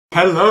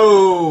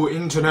Hello,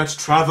 Internet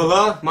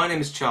Traveller! My name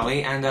is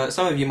Charlie, and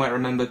some of you might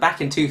remember back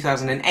in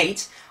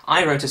 2008,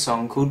 I wrote a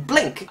song called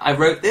Blink. I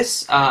wrote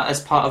this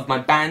as part of my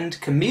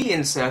band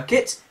Chameleon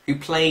Circuit, who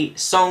play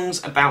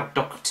songs about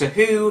Doctor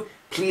Who.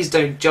 Please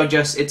don't judge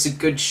us, it's a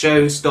good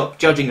show, stop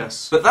judging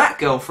us. But that,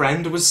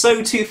 girlfriend, was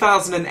so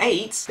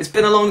 2008. It's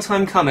been a long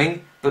time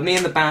coming, but me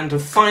and the band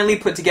have finally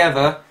put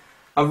together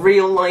a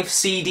real-life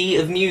CD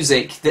of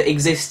music that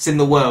exists in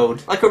the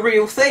world. Like a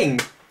real thing.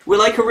 We're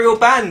like a real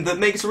band that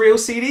makes real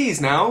CDs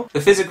now.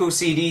 The physical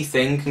CD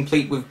thing,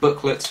 complete with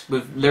booklet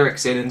with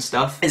lyrics in and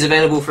stuff, is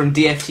available from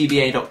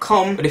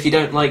dftba.com, but if you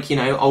don't like,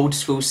 old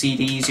school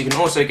CDs, you can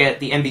also get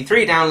the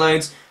MP3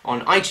 downloads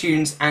on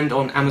iTunes and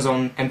on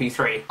Amazon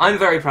MP3. I'm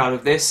very proud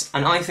of this,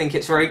 and I think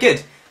it's very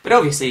good. But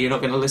obviously you're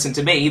not going to listen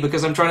to me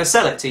because I'm trying to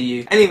sell it to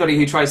you. Anybody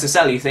who tries to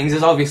sell you things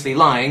is obviously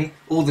lying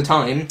all the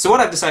time. So what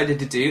I've decided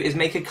to do is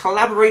make a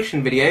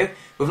collaboration video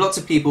with lots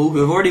of people who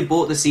have already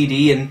bought the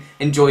CD and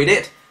enjoyed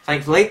it,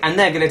 thankfully, and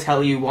they're going to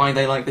tell you why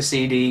they like the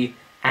CD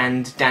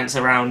and dance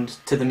around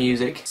to the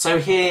music. So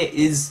here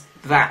is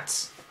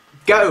that.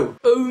 Go!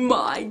 Oh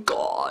my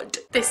god.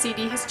 This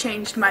CD has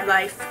changed my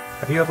life.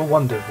 Have you ever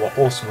wondered what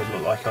awesome would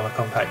look like on a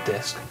compact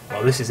disc?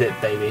 Well, this is it,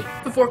 baby.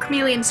 Before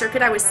Chameleon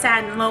Circuit I was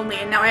sad and lonely,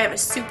 and now I have a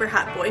super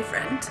hot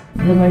boyfriend.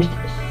 The most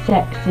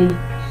sexy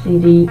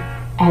CD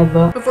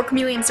ever. Before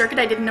Chameleon Circuit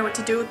I didn't know what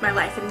to do with my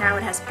life, and now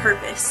it has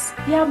purpose.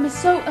 The album is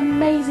so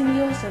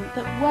amazingly awesome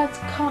that words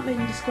can't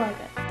really describe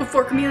it.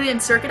 Before Chameleon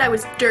Circuit I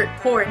was dirt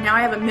poor, and now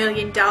I have $1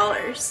 million.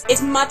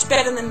 It's much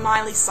better than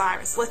Miley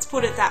Cyrus, let's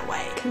put it that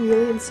way.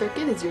 Chameleon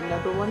Circuit is your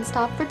 #1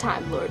 stop for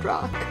Time Lord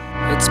Rock.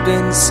 It's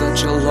been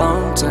such a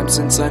long time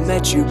since I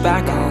met you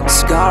back on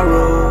Scar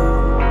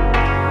Road,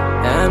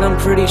 and I'm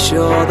pretty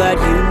sure that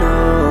you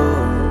know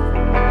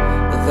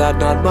that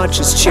not much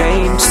has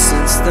changed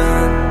since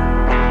then.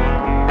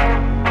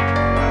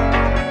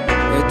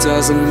 It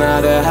doesn't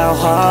matter how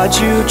hard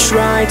you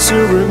try to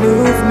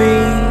remove me,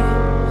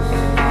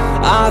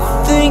 I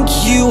think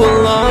you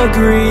will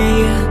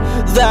agree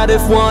that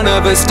if one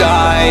of us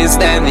dies,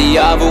 then the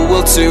other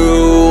will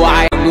too.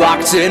 I am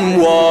locked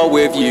in war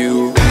with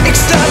you.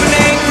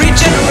 Exterminate,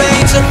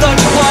 regenerate, I thought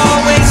you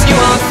always knew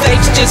our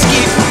fate. Just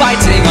keep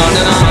fighting on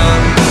and on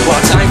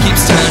while time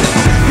keeps turning.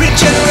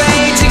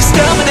 Regenerate,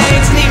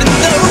 exterminate, and even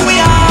though we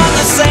are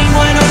the same,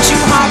 why don't you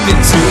hop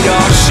into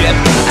your ship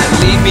and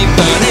leave me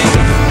burning?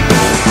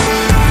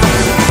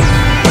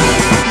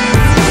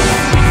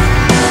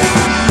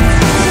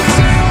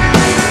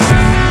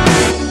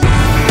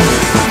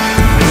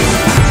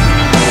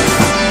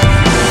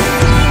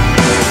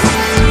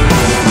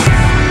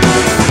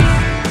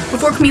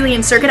 Before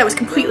Chameleon Circuit I was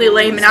completely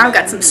lame, and now I've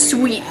got some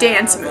sweet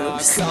dance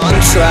moves.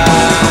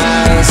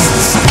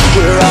 Contrasts,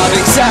 we're of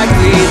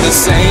exactly the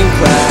same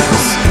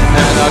class,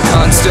 and our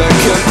constant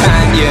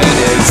companion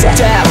is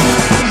death.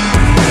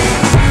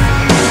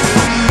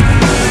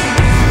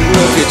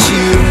 Look at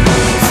you,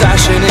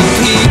 fashioning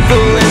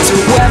people into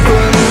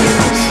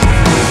weapons.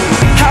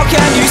 How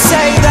can you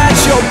say that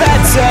you're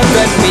better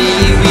than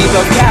me? We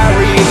both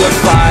carry the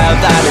fire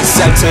that is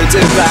set to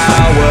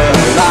devour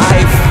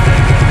life.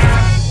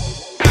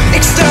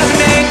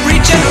 Exterminate,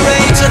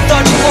 regenerate, I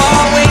thought you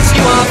always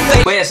knew our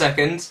fate. Wait a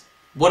second.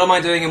 What am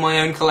I doing in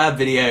my own collab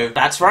video?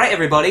 That's right,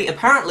 everybody.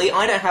 Apparently,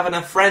 I don't have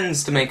enough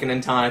friends to make an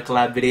entire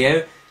collab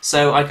video,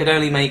 so I could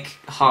only make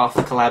half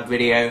a collab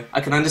video.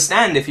 I can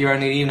understand if you're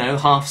only,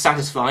 half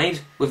satisfied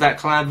with that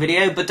collab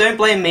video, but don't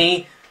blame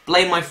me,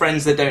 blame my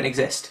friends that don't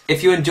exist.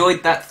 If you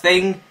enjoyed that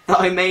thing that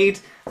I made,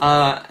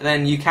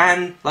 then you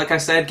can, like I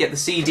said, get the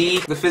CD,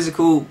 the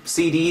physical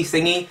CD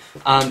thingy,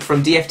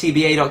 from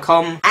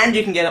dftba.com, and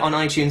you can get it on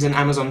iTunes and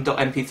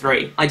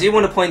Amazon.mp3. I do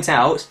want to point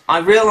out, I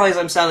realise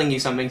I'm selling you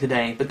something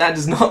today, but that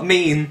does not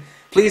mean,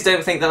 please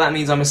don't think that that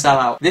means I'm a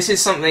sellout. This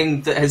is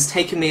something that has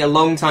taken me a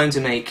long time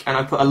to make, and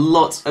I put a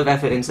lot of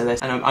effort into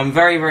this, and I'm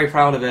very, very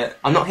proud of it.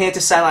 I'm not here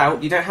to sell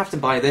out, you don't have to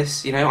buy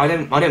this, I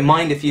don't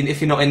mind if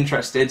you're not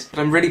interested, but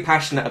I'm really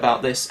passionate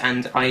about this,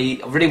 and I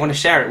really want to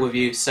share it with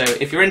you, so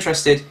if you're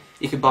interested,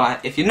 you can buy it.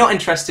 If you're not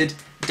interested,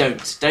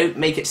 don't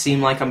make it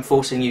seem like I'm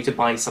forcing you to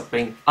buy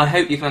something. I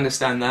hope you can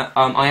understand that.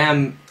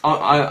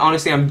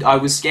 Honestly, I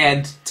was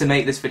scared to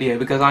make this video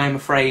because I am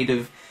afraid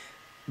of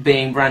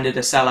being branded a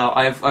sellout.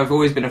 I've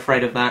always been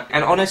afraid of that.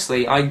 And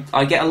honestly,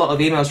 I get a lot of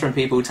emails from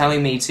people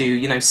telling me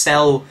to,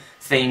 sell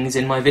things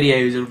in my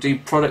videos or do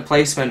product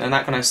placement and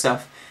that kind of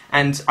stuff.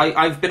 And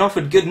I've been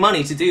offered good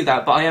money to do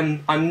that, but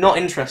I'm not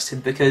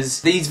interested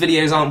because these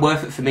videos aren't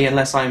worth it for me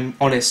unless I'm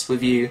honest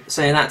with you.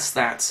 So that's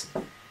that.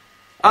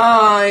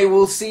 I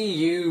will see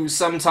you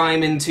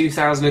sometime in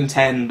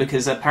 2010,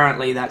 because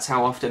apparently that's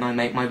how often I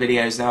make my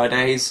videos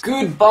nowadays.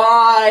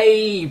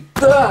 Goodbye!